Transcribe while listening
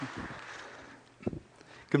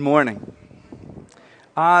Good morning.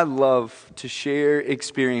 I love to share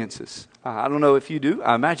experiences. I don't know if you do.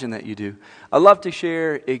 I imagine that you do. I love to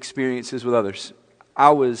share experiences with others.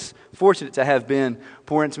 I was fortunate to have Ben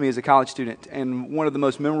pour into me as a college student, and one of the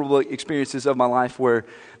most memorable experiences of my life were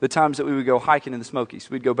the times that we would go hiking in the Smokies.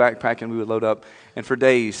 We'd go backpacking, we would load up, and for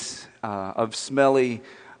days of smelly,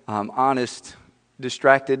 honest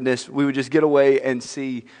distractedness, we would just get away and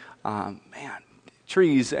see,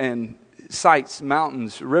 trees and sights,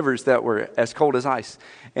 mountains, rivers that were as cold as ice.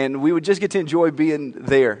 And we would just get to enjoy being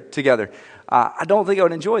there together. I don't think I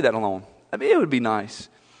would enjoy that alone. I mean, it would be nice,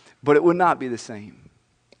 but it would not be the same.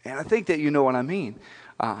 And I think that you know what I mean.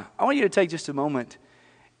 I want you to take just a moment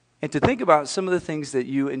and to think about some of the things that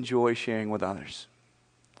you enjoy sharing with others.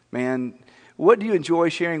 Man, what do you enjoy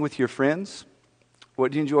sharing with your friends?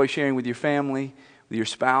 What do you enjoy sharing with your family, with your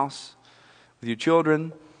spouse, with your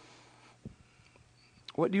children?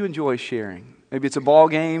 What do you enjoy sharing? Maybe it's a ball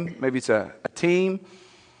game. Maybe it's a team.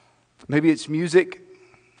 Maybe it's music.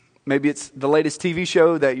 Maybe it's the latest TV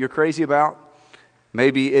show that you're crazy about.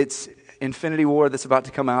 Maybe it's Infinity War that's about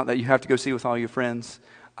to come out that you have to go see with all your friends.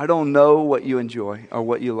 I don't know what you enjoy or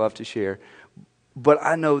what you love to share. But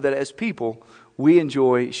I know that as people, we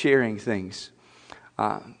enjoy sharing things.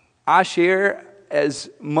 I share as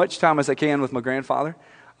much time as I can with my grandfather.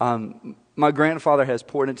 My grandfather has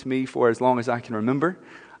poured into me for as long as I can remember,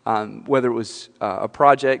 whether it was a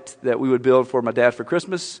project that we would build for my dad for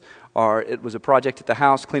Christmas, or it was a project at the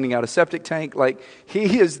house cleaning out a septic tank. Like,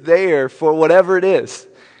 he is there for whatever it is.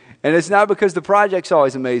 And it's not because the project's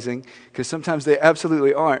always amazing, because sometimes they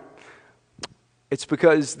absolutely aren't. It's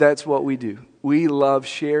because that's what we do. We love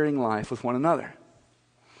sharing life with one another.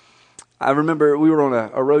 I remember we were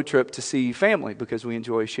on a road trip to see family because we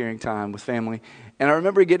enjoy sharing time with family. And I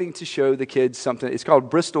remember getting to show the kids something. It's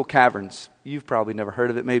called Bristol Caverns. You've probably never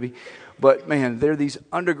heard of it maybe. But man, they're these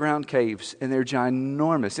underground caves and they're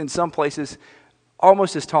ginormous. In some places,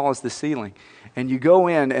 almost as tall as the ceiling. And you go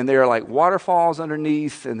in and there are like waterfalls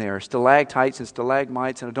underneath and there are stalactites and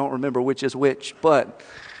stalagmites. And I don't remember which is which. But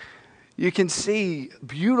you can see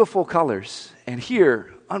beautiful colors and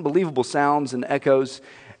hear unbelievable sounds and echoes.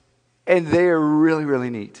 And they're really, really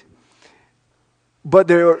neat. But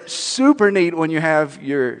they're super neat when you have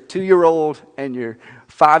your 2-year-old and your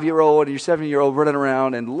 5-year-old and your 7-year-old running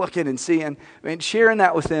around and looking and seeing. I mean, sharing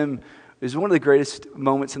that with them is one of the greatest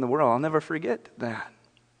moments in the world. I'll never forget that.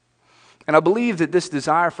 And I believe that this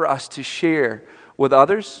desire for us to share with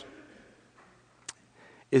others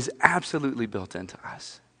is absolutely built into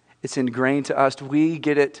us. It's ingrained to us. We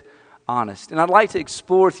get it honest. And I'd like to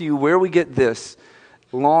explore with you where we get this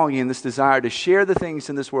longing, this desire to share the things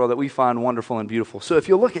in this world that we find wonderful and beautiful. So if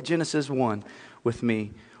you'll look at Genesis 1 with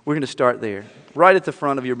me, we're going to start there, right at the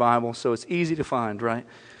front of your Bible, so it's easy to find, right?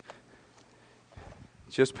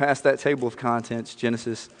 Just past that table of contents,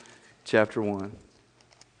 Genesis chapter 1.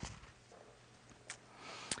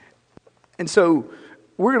 And so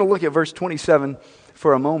we're going to look at verse 27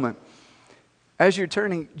 for a moment. As you're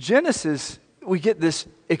turning, Genesis, we get this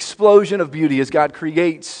explosion of beauty as God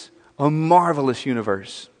creates a marvelous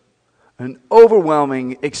universe, an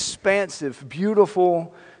overwhelming, expansive,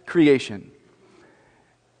 beautiful creation.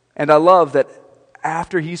 And I love that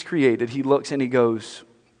after he's created, he looks and he goes,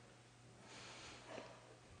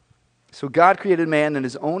 so God created man in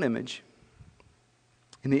his own image.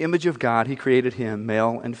 In the image of God, he created him,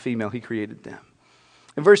 male and female, he created them.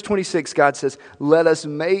 In verse 26, God says, let us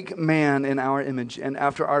make man in our image and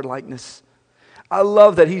after our likeness. I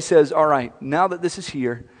love that he says, all right, now that this is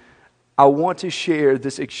here, I want to share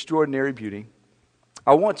this extraordinary beauty.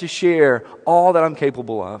 I want to share all that I'm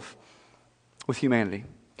capable of with humanity.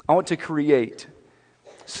 I want to create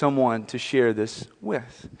someone to share this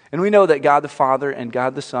with. And we know that God the Father and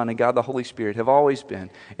God the Son and God the Holy Spirit have always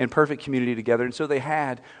been in perfect community together. And so they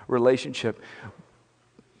had a relationship.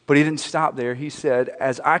 But he didn't stop there. He said,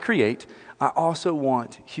 as I create, I also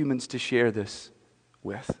want humans to share this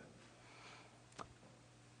with.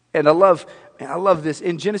 And I love this.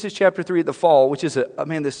 In Genesis chapter 3 at the fall, which is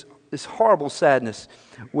this horrible sadness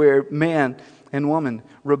where man and woman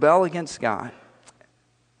rebel against God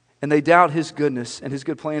and they doubt his goodness and his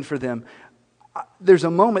good plan for them. There's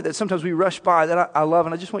a moment that sometimes we rush by that I love,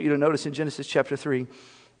 and I just want you to notice in Genesis chapter 3,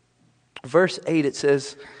 verse 8, it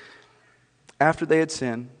says, after they had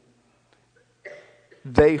sinned,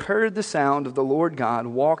 they heard the sound of the Lord God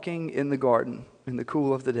walking in the garden in the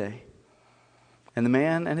cool of the day. And the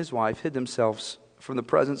man and his wife hid themselves from the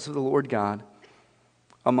presence of the Lord God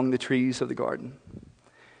among the trees of the garden.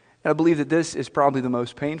 And I believe that this is probably the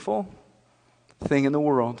most painful thing in the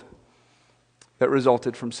world that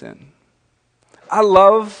resulted from sin. I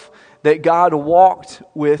love that God walked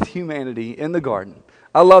with humanity in the garden.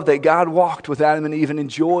 I love that God walked with Adam and Eve and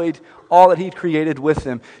enjoyed all that He'd created with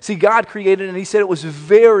them. See, God created and He said it was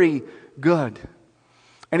very good.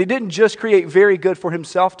 And He didn't just create very good for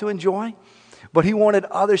Himself to enjoy, but He wanted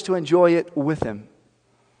others to enjoy it with Him.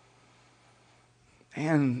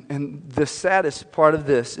 And the saddest part of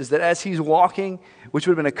this is that as He's walking, which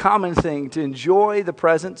would have been a common thing, to enjoy the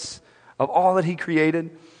presence of all that He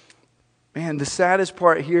created, man, the saddest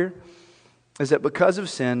part here is that because of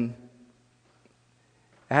sin,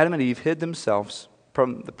 Adam and Eve hid themselves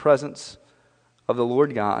from the presence of the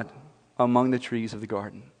Lord God among the trees of the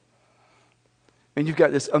garden. And you've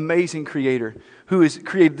got this amazing Creator who has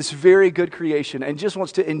created this very good creation and just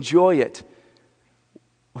wants to enjoy it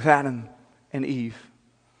with Adam and Eve.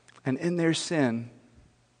 And in their sin,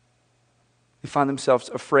 they find themselves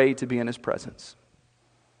afraid to be in His presence.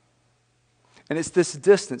 And it's this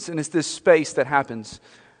distance and it's this space that happens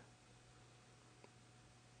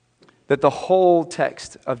that the whole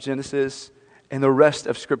text of Genesis and the rest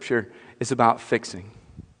of Scripture is about fixing.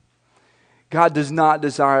 God does not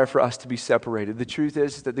desire for us to be separated. The truth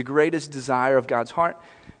is that the greatest desire of God's heart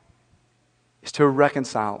is to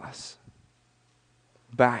reconcile us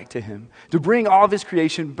back to Him, to bring all of His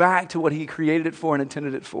creation back to what He created it for and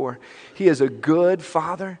intended it for. He is a good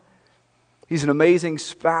Father. He's an amazing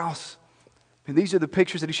spouse. And these are the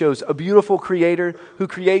pictures that He shows. A beautiful Creator who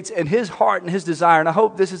creates in His heart and His desire. And I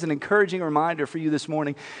hope this is an encouraging reminder for you this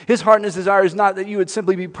morning. His heart and His desire is not that you would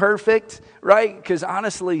simply be perfect, right? Because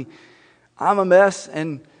honestly, I'm a mess,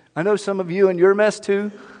 and I know some of you, and you're a mess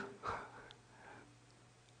too.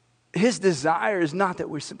 His desire is not that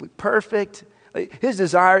we're simply perfect. His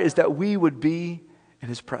desire is that we would be in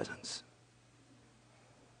His presence.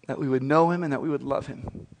 That we would know Him and that we would love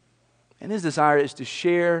Him. And His desire is to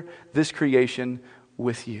share this creation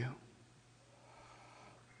with you.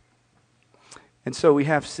 And so we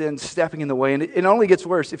have sin stepping in the way. And it only gets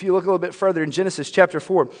worse. If you look a little bit further in Genesis chapter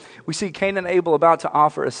 4, we see Cain and Abel about to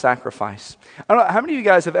offer a sacrifice. I don't know, how many of you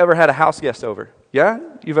guys have ever had a house guest over? Yeah?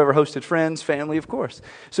 You've ever hosted friends, family, of course.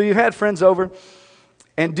 So you've had friends over.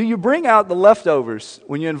 And do you bring out the leftovers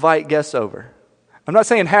when you invite guests over? I'm not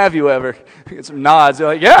saying have you ever. Get some nods. They're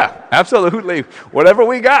like, yeah, absolutely. Whatever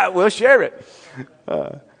we got, we'll share it.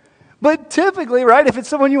 But typically, right, if it's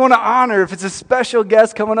someone you want to honor, if it's a special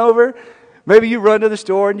guest coming over, maybe you run to the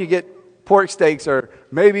store and you get pork steaks, or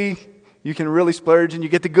maybe you can really splurge and you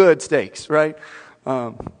get the good steaks, right?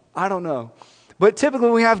 I don't know. But typically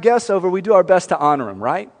when we have guests over, we do our best to honor them,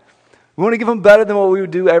 right? We want to give them better than what we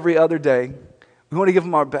would do every other day. We want to give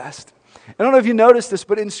them our best. I don't know if you noticed this,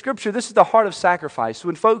 but in Scripture, this is the heart of sacrifice.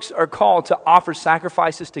 When folks are called to offer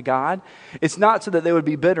sacrifices to God, it's not so that they would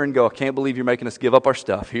be bitter and go, I can't believe you're making us give up our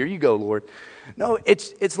stuff. Here you go, Lord. No,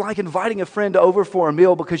 it's like inviting a friend over for a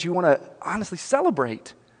meal because you want to honestly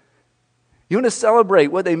celebrate. You want to celebrate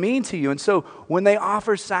what they mean to you. And so when they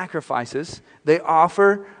offer sacrifices, they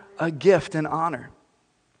offer a gift and honor.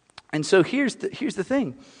 And so here's the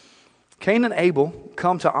thing. Cain and Abel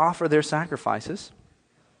come to offer their sacrifices.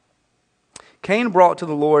 Cain brought to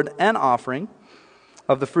the Lord an offering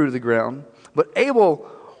of the fruit of the ground, but Abel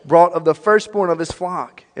brought of the firstborn of his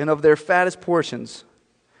flock and of their fattest portions.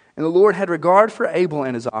 And the Lord had regard for Abel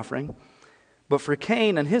and his offering, but for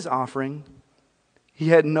Cain and his offering, He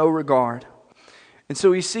had no regard. And so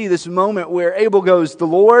we see this moment where Abel goes, the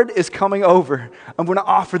Lord is coming over. I'm going to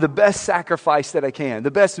offer the best sacrifice that I can, the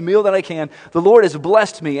best meal that I can. The Lord has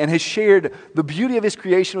blessed me and has shared the beauty of His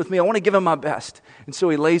creation with me. I want to give Him my best. And so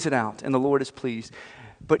he lays it out, and the Lord is pleased.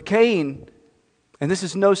 But Cain, and this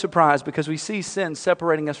is no surprise because we see sin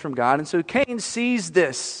separating us from God. And so Cain sees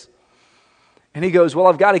this, and he goes, well,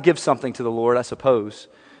 I've got to give something to the Lord, I suppose.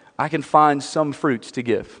 I can find some fruits to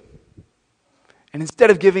give. And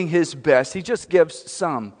instead of giving his best, he just gives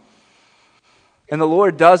some. And the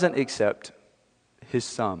Lord doesn't accept his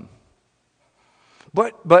some.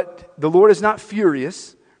 But the Lord is not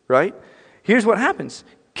furious, right? Here's what happens.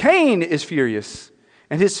 Cain is furious,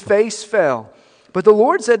 and his face fell. But the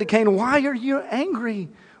Lord said to Cain, why are you angry?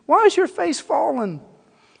 Why is your face fallen?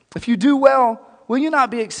 If you do well, will you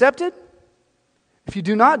not be accepted? If you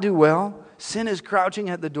do not do well, sin is crouching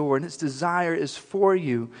at the door, and its desire is for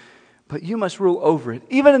you, but you must rule over it.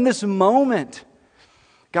 Even in this moment,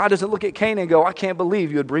 God doesn't look at Cain and go, I can't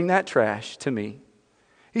believe you would bring that trash to me.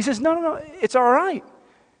 He says, no, it's all right.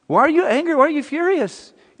 Why are you angry? Why are you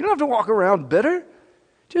furious? You don't have to walk around bitter.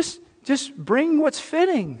 Just bring what's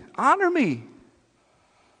fitting. Honor me.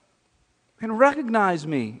 And recognize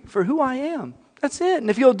me for who I am. That's it. And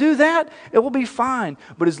if you'll do that, it will be fine.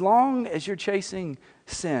 But as long as you're chasing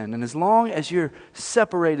sin, and as long as you're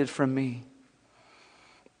separated from me,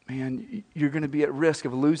 man, you're going to be at risk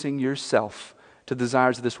of losing yourself to the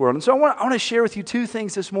desires of this world. And so I want to share with you two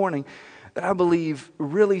things this morning that I believe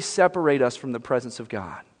really separate us from the presence of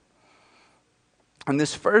God. And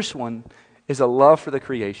this first one is a love for the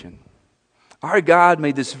creation. Our God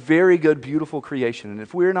made this very good, beautiful creation. And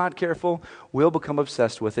if we're not careful, we'll become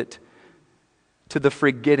obsessed with it to the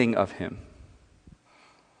forgetting of Him.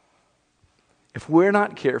 If we're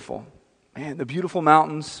not careful, man, the beautiful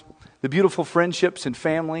mountains, the beautiful friendships and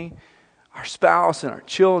family, our spouse and our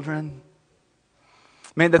children,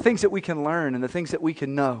 man, the things that we can learn and the things that we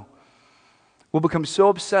can know, we'll become so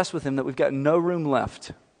obsessed with Him that we've got no room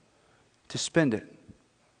left to spend it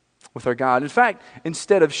with our God. In fact,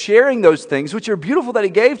 instead of sharing those things, which are beautiful that He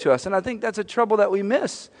gave to us, and I think that's a trouble that we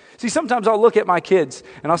miss. See, sometimes I'll look at my kids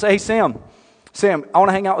and I'll say, hey, Sam, I want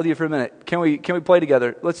to hang out with you for a minute. Can we play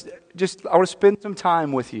together? I want to spend some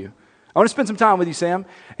time with you. I want to spend some time with you, Sam.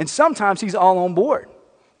 And sometimes he's all on board.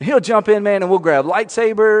 He'll jump in, man, and we'll grab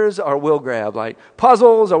lightsabers, or we'll grab like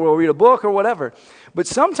puzzles, or we'll read a book or whatever. But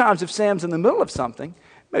sometimes if Sam's in the middle of something,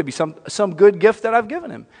 maybe some good gift that I've given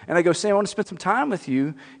him, and I go, Sam, I want to spend some time with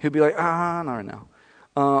you, he'll be like, not right now.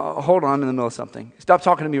 Hold on, I'm in the middle of something. Stop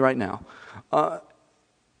talking to me right now.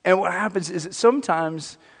 And what happens is that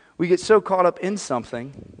sometimes we get so caught up in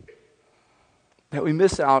something that we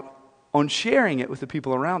miss out on sharing it with the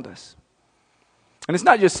people around us. And it's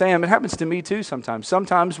not just Sam, it happens to me too sometimes.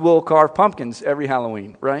 Sometimes we'll carve pumpkins every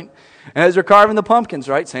Halloween, right? And as they're carving the pumpkins,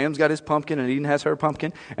 right, Sam's got his pumpkin and Eden has her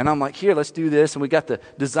pumpkin. And I'm like, here, let's do this. And we got the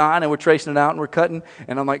design and we're tracing it out and we're cutting.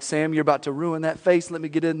 And I'm like, Sam, you're about to ruin that face. Let me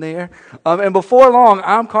get in there. And before long,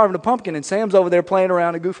 I'm carving a pumpkin and Sam's over there playing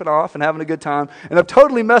around and goofing off and having a good time. And I've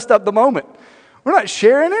totally messed up the moment. We're not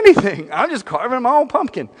sharing anything. I'm just carving my own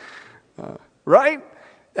pumpkin, right?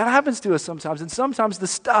 That happens to us sometimes. And sometimes the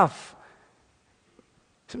stuff,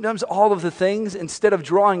 sometimes all of the things, instead of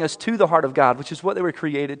drawing us to the heart of God, which is what they were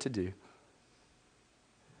created to do,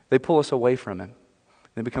 they pull us away from Him.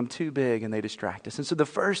 They become too big and they distract us. And so the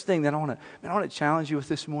first thing that I want to challenge you with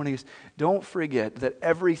this morning is don't forget that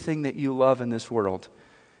everything that you love in this world,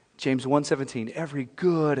 James 1:17, every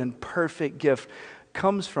good and perfect gift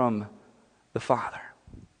comes from the Father.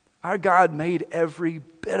 Our God made every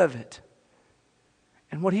bit of it.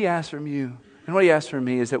 And what He asks from you and what He asks from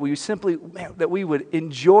me is that we would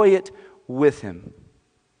enjoy it with Him.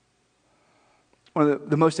 One of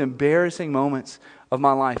the most embarrassing moments of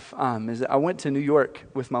my life is that I went to New York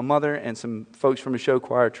with my mother and some folks from a show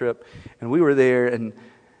choir trip, and we were there,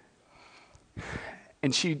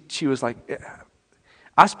 and she was like,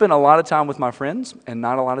 I spent a lot of time with my friends and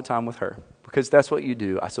not a lot of time with her, because that's what you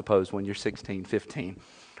do, I suppose, when you're 16, 15,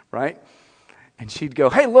 right? And she'd go,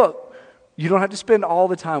 hey, look, you don't have to spend all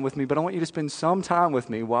the time with me, but I want you to spend some time with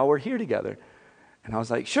me while we're here together. And I was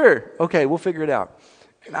like, sure, okay, we'll figure it out.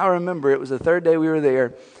 And I remember it was the third day we were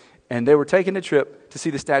there, and they were taking a trip to see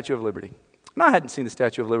the Statue of Liberty. And I hadn't seen the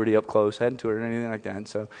Statue of Liberty up close, hadn't toured or anything like that. And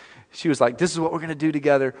so she was like, this is what we're going to do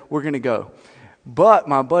together. We're going to go. But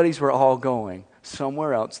my buddies were all going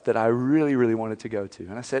somewhere else that I really, really wanted to go to.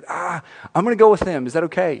 And I said, I'm going to go with them. Is that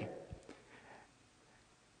okay?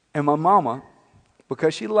 And my mama,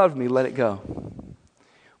 because she loved me, let it go.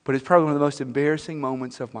 But it's probably one of the most embarrassing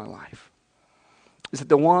moments of my life. Is that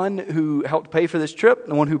the one who helped pay for this trip,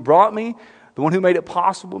 the one who brought me, the one who made it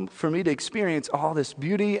possible for me to experience all this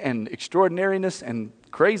beauty and extraordinariness and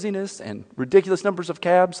craziness and ridiculous numbers of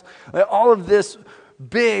cabs, like all of this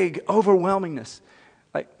big overwhelmingness.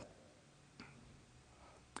 Like,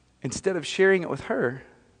 instead of sharing it with her,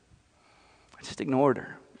 I just ignored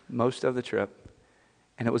her most of the trip,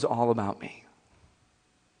 and it was all about me.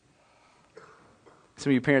 Some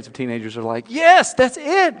of you parents of teenagers are like, yes, that's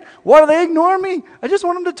it. Why do they ignore me? I just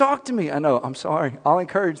want them to talk to me. I know, I'm sorry. I'll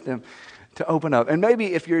encourage them to open up. And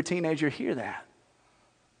maybe if you're a teenager, hear that.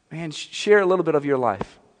 Man, share a little bit of your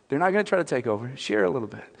life. They're not going to try to take over. Share a little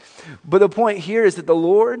bit. But the point here is that the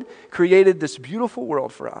Lord created this beautiful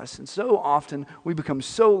world for us. And so often we become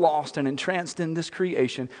so lost and entranced in this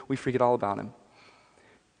creation, we forget all about Him.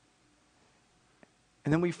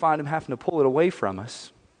 And then we find Him having to pull it away from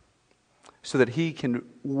us, so that He can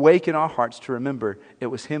waken our hearts to remember it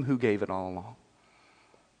was Him who gave it all along.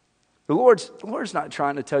 The Lord's not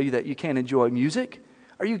trying to tell you that you can't enjoy music.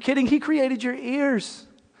 Are you kidding? He created your ears.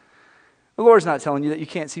 The Lord's not telling you that you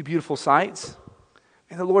can't see beautiful sights.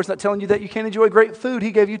 And the Lord's not telling you that you can't enjoy great food.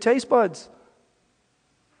 He gave you taste buds.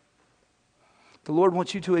 The Lord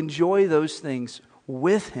wants you to enjoy those things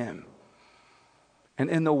with Him and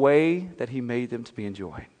in the way that He made them to be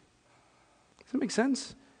enjoyed. Does that make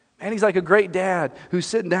sense? And He's like a great dad who's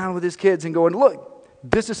sitting down with his kids and going, look,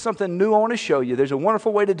 This is something new I want to show you. There's a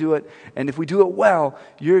wonderful way to do it. And if we do it well,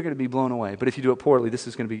 you're going to be blown away. But if you do it poorly, this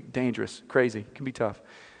is going to be dangerous, crazy, it can be tough.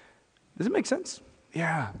 Does it make sense?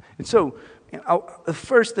 Yeah. And so the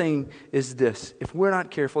first thing is this. If we're not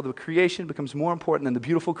careful, the creation becomes more important than the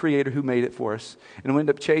beautiful Creator who made it for us. And we end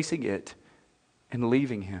up chasing it and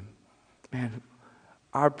leaving Him. Man,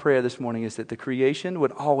 our prayer this morning is that the creation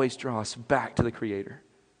would always draw us back to the Creator.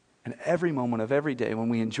 And every moment of every day when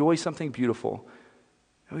we enjoy something beautiful,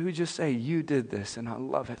 we would just say, you did this and I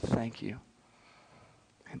love it. Thank you.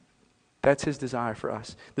 And that's His desire for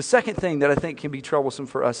us. The second thing that I think can be troublesome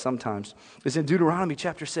for us sometimes is in Deuteronomy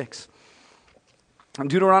chapter 6. In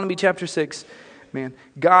Deuteronomy chapter 6, man,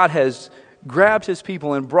 God has grabbed His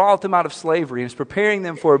people and brought them out of slavery and is preparing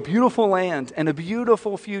them for a beautiful land and a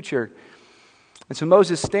beautiful future. And so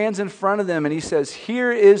Moses stands in front of them and he says,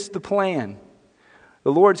 here is the plan.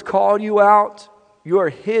 The Lord's called you out. You are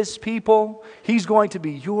His people. He's going to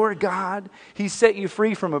be your God. He set you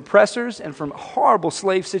free from oppressors and from horrible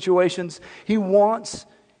slave situations. He wants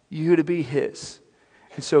you to be His.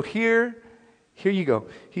 And so here you go.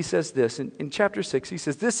 He says this in chapter 6. He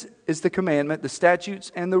says, this is the commandment, the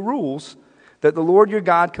statutes, and the rules that the Lord your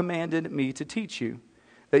God commanded me to teach you,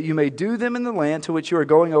 that you may do them in the land to which you are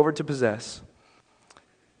going over to possess,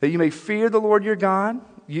 that you may fear the Lord your God,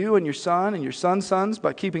 you and your son and your son's sons,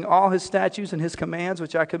 by keeping all His statutes and His commands,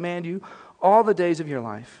 which I command you, all the days of your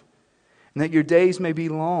life, and that your days may be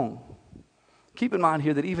long. Keep in mind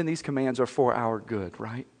here that even these commands are for our good,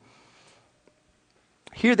 right?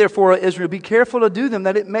 Hear therefore, O Israel, be careful to do them,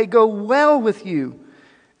 that it may go well with you,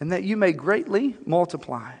 and that you may greatly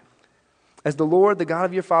multiply, as the Lord, the God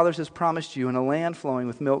of your fathers, has promised you, in a land flowing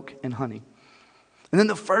with milk and honey. And then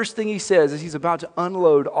the first thing He says is He's about to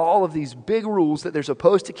unload all of these big rules that they're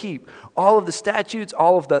supposed to keep, all of the statutes,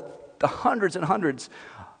 all of the hundreds and hundreds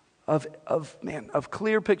of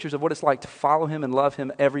clear pictures of what it's like to follow Him and love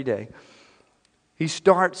Him every day. He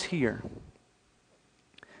starts here.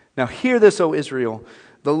 Now hear this, O Israel,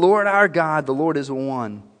 the Lord our God, the Lord is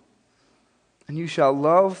one. And you shall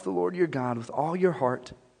love the Lord your God with all your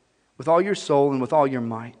heart, with all your soul, and with all your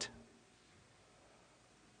might.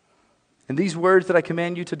 And these words that I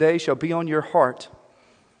command you today shall be on your heart,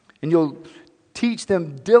 and you'll teach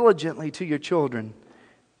them diligently to your children.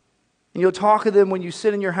 And you'll talk of them when you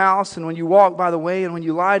sit in your house, and when you walk by the way, and when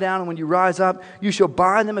you lie down, and when you rise up. You shall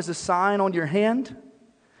bind them as a sign on your hand,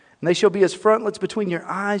 and they shall be as frontlets between your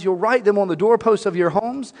eyes. You'll write them on the doorposts of your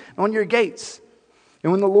homes and on your gates.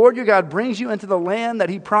 And when the Lord your God brings you into the land that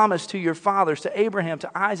He promised to your fathers, to Abraham,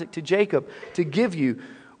 to Isaac, to Jacob, to give you,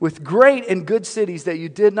 with great and good cities that you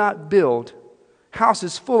did not build,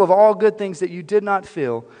 houses full of all good things that you did not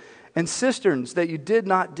fill, and cisterns that you did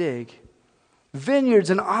not dig, vineyards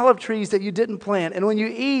and olive trees that you didn't plant, and when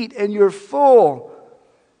you eat and you're full,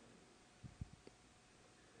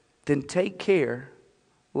 then take care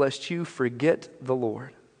lest you forget the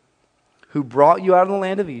Lord, who brought you out of the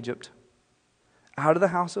land of Egypt, out of the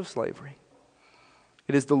house of slavery.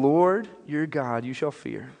 It is the Lord your God you shall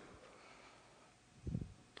fear.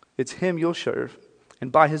 It's Him you'll serve,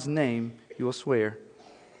 and by His name you will swear.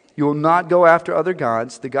 You will not go after other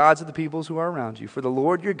gods, the gods of the peoples who are around you. For the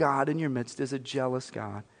Lord your God in your midst is a jealous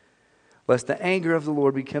God, lest the anger of the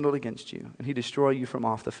Lord be kindled against you, and He destroy you from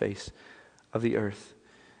off the face of the earth.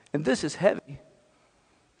 And this is heavy,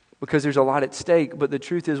 because there's a lot at stake, but the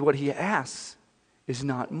truth is what He asks is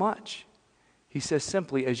not much. He says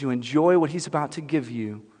simply, as you enjoy what He's about to give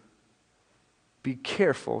you, be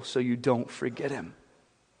careful so you don't forget Him.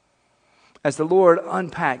 As the Lord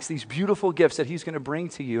unpacks these beautiful gifts that He's going to bring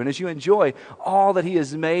to you, and as you enjoy all that He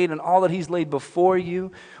has made and all that He's laid before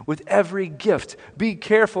you, with every gift, be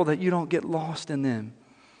careful that you don't get lost in them.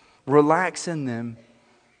 Relax in them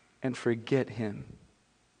and forget Him.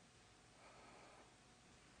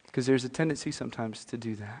 Because there's a tendency sometimes to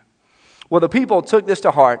do that. Well, the people took this to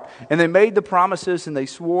heart, and they made the promises, and they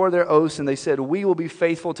swore their oaths, and they said, we will be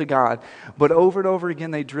faithful to God. But over and over again,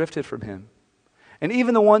 they drifted from Him. And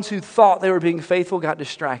even the ones who thought they were being faithful got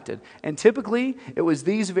distracted. And typically, it was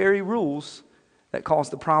these very rules that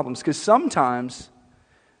caused the problems. Because sometimes,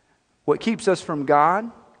 what keeps us from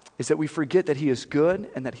God is that we forget that He is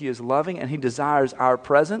good and that He is loving and He desires our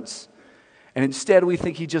presence. And instead, we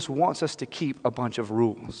think He just wants us to keep a bunch of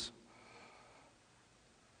rules.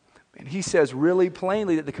 And He says really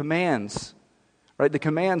plainly that the commands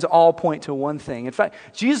all point to one thing. In fact,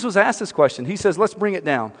 Jesus was asked this question. He says, let's bring it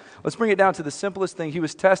down. Let's bring it down to the simplest thing. He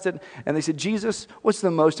was tested, and they said, Jesus, what's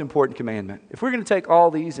the most important commandment? If we're going to take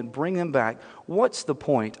all these and bring them back, what's the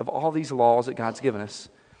point of all these laws that God's given us?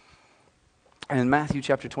 And in Matthew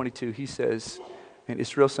chapter 22, He says, And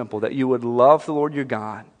it's real simple, that you would love the Lord your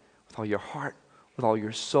God with all your heart, with all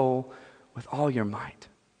your soul, with all your might.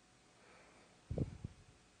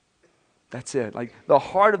 That's it. Like, the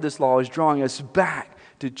heart of this law is drawing us back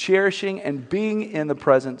to cherishing and being in the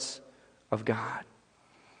presence of God.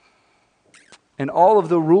 And all of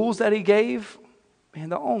the rules that he gave, man,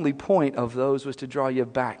 the only point of those was to draw you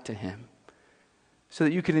back to him, so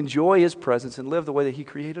that you could enjoy his presence and live the way that he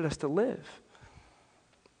created us to live.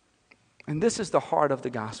 And this is the heart of the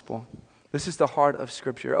gospel. This is the heart of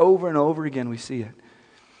Scripture. Over and over again we see it.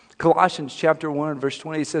 Colossians chapter 1 verse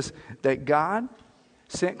 20 says that God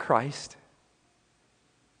sent Christ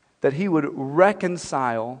that he would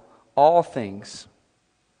reconcile all things,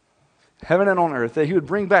 heaven and on earth, that he would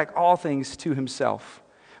bring back all things to himself.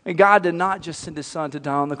 I mean, God did not just send his son to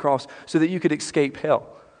die on the cross so that you could escape hell.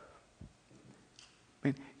 I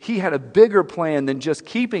mean, he had a bigger plan than just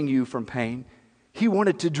keeping you from pain. He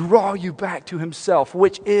wanted to draw you back to himself,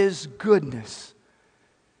 which is goodness.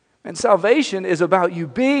 And salvation is about you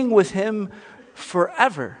being with him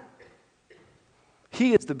forever.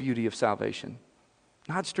 He is the beauty of salvation,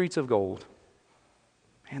 not streets of gold.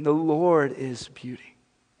 And the Lord is beauty.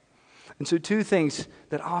 And so two things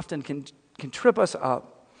that often can trip us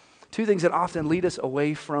up, two things that often lead us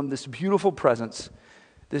away from this beautiful presence,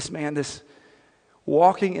 this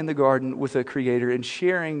walking in the garden with a Creator and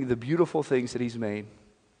sharing the beautiful things that he's made.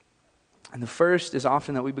 And the first is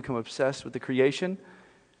often that we become obsessed with the creation.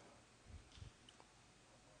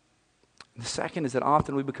 The second is that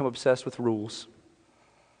often we become obsessed with rules.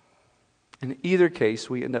 In either case,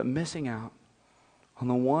 we end up missing out on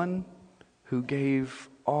the one who gave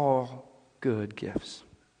all good gifts.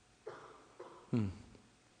 Man,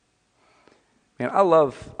 I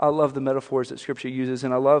love the metaphors that Scripture uses,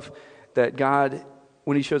 and I love that God,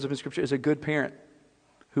 when he shows up in Scripture, is a good parent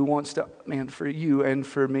who wants to, for you and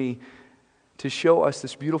for me, to show us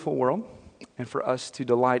this beautiful world and for us to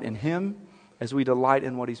delight in him as we delight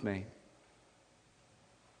in what he's made.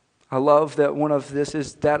 I love that one of this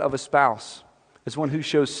is that of a spouse, as one who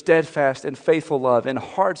shows steadfast and faithful love in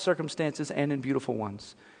hard circumstances and in beautiful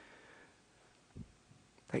ones.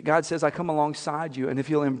 That God says, I come alongside you, and if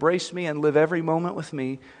you'll embrace me and live every moment with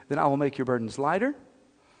me, then I will make your burdens lighter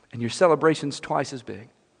and your celebrations twice as big.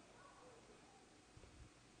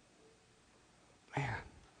 Man.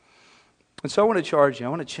 And so I want to charge you, I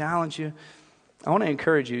want to challenge you, I want to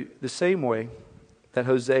encourage you the same way that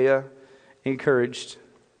Hosea encouraged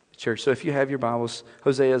the church. So if you have your Bibles,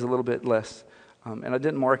 Hosea is a little bit less. And I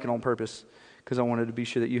didn't mark it on purpose because I wanted to be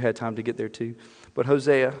sure that you had time to get there too. But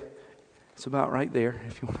Hosea, it's about right there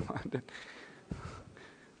if you want to find it.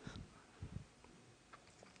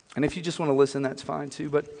 And if you just want to listen, that's fine too.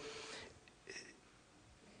 But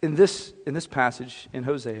in this passage in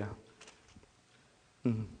Hosea,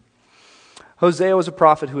 Hosea was a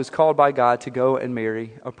prophet who was called by God to go and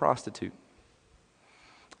marry a prostitute.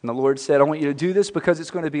 And the Lord said, I want you to do this because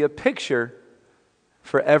it's going to be a picture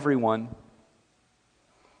for everyone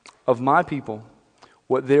of my people,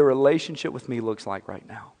 what their relationship with me looks like right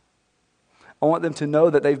now. I want them to know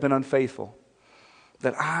that they've been unfaithful,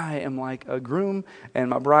 that I am like a groom and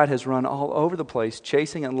my bride has run all over the place,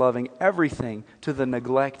 chasing and loving everything to the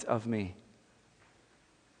neglect of me.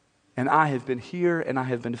 And I have been here and I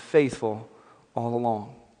have been faithful all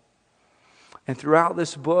along. And throughout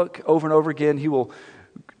this book, over and over again, he will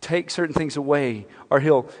take certain things away, or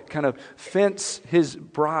he'll kind of fence his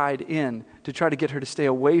bride in to try to get her to stay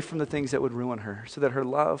away from the things that would ruin her, so that her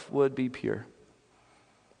love would be pure,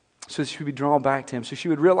 so that she would be drawn back to him, so she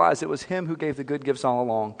would realize it was him who gave the good gifts all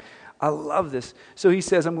along. I love this. So he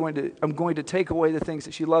says, I'm going to take away the things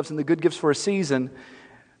that she loves and the good gifts for a season.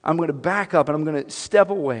 I'm going to back up and I'm going to step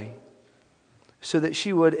away so that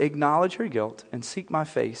she would acknowledge her guilt and seek my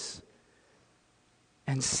face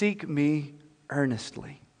and seek me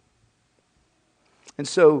earnestly. And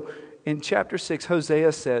so in chapter 6,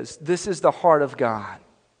 Hosea says, this is the heart of God.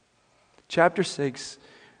 Chapter 6,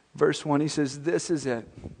 verse 1, he says, this is it.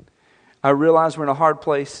 I realize we're in a hard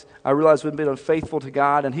place. I realize we've been unfaithful to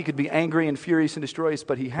God, and he could be angry and furious and destroy us,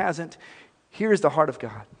 but he hasn't. Here is the heart of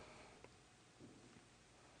God.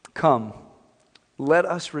 Come, let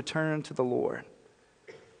us return to the Lord.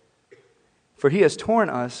 For he has torn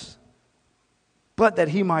us, but that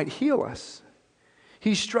he might heal us.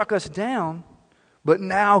 He struck us down, but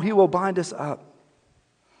now he will bind us up.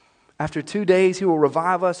 After 2 days he will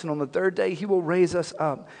revive us, and on the third day he will raise us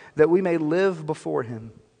up, that we may live before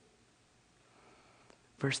him.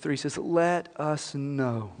 Verse 3 says, let us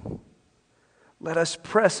know. Let us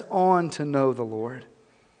press on to know the Lord.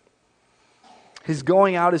 His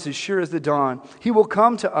going out is as sure as the dawn. He will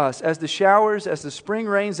come to us as the showers, as the spring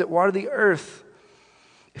rains that water the earth.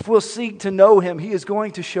 If we'll seek to know Him, He is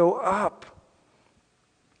going to show up.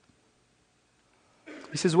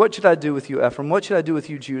 He says, what should I do with you, Ephraim? What should I do with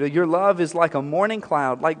you, Judah? Your love is like a morning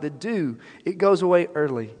cloud, like the dew. It goes away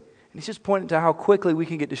early. And he's just pointing to how quickly we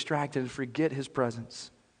can get distracted and forget His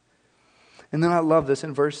presence. And then I love this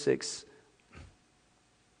in verse 6.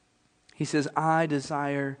 He says, I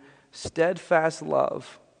desire steadfast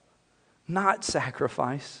love, not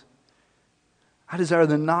sacrifice. I desire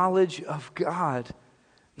the knowledge of God,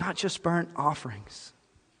 not just burnt offerings.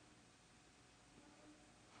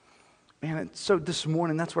 Man, so this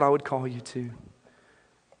morning, that's what I would call you to.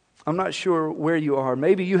 I'm not sure where you are.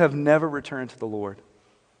 Maybe you have never returned to the Lord.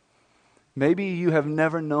 Maybe you have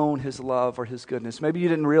never known His love or His goodness. Maybe you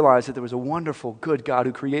didn't realize that there was a wonderful, good God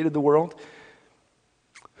who created the world,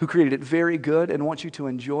 who created it very good and wants you to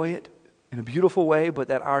enjoy it in a beautiful way, but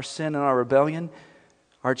that our sin and our rebellion,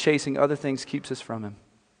 our chasing other things, keeps us from Him.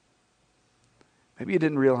 Maybe you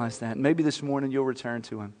didn't realize that. Maybe this morning you'll return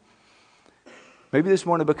to Him. Maybe this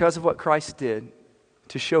morning, because of what Christ did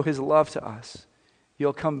to show His love to us,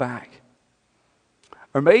 you'll come back.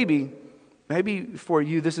 Or maybe for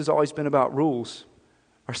you, this has always been about rules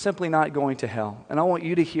or simply not going to hell. And I want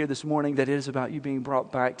you to hear this morning that it is about you being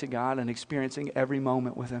brought back to God and experiencing every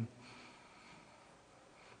moment with Him.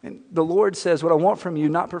 And the Lord says, what I want from you,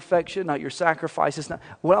 not perfection, not your sacrifices,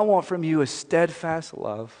 what I want from you is steadfast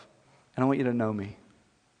love. And I want you to know me.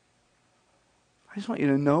 I just want you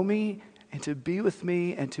to know me and to be with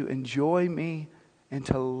me and to enjoy me and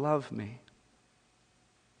to love me.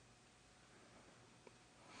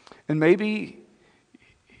 And maybe,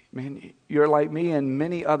 man, you're like me and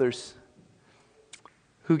many others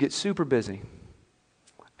who get super busy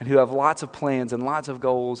and who have lots of plans and lots of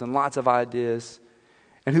goals and lots of ideas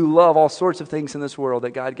and who love all sorts of things in this world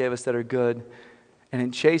that God gave us that are good. And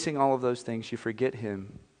in chasing all of those things, you forget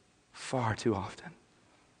Him far too often.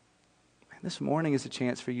 This morning is a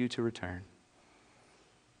chance for you to return.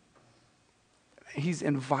 He's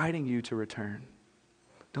inviting you to return.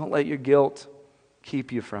 Don't let your guilt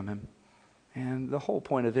keep you from Him. And the whole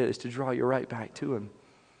point of it is to draw you right back to Him.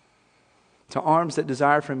 To arms that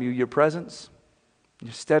desire from you your presence,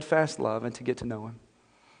 your steadfast love, and to get to know Him.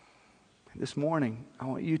 And this morning, I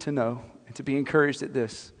want you to know and to be encouraged at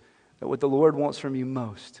this, that what the Lord wants from you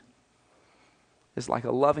most is like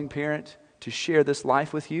a loving parent to share this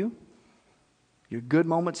life with you, your good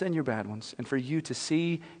moments and your bad ones, and for you to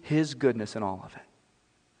see His goodness in all of it.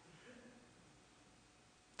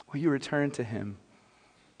 Will you return to Him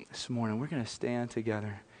this morning? We're going to stand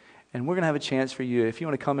together, and we're going to have a chance for you, if you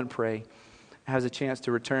want to come and pray, has a chance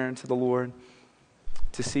to return to the Lord,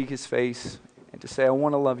 to seek His face, and to say, I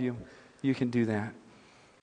want to love you. You can do that.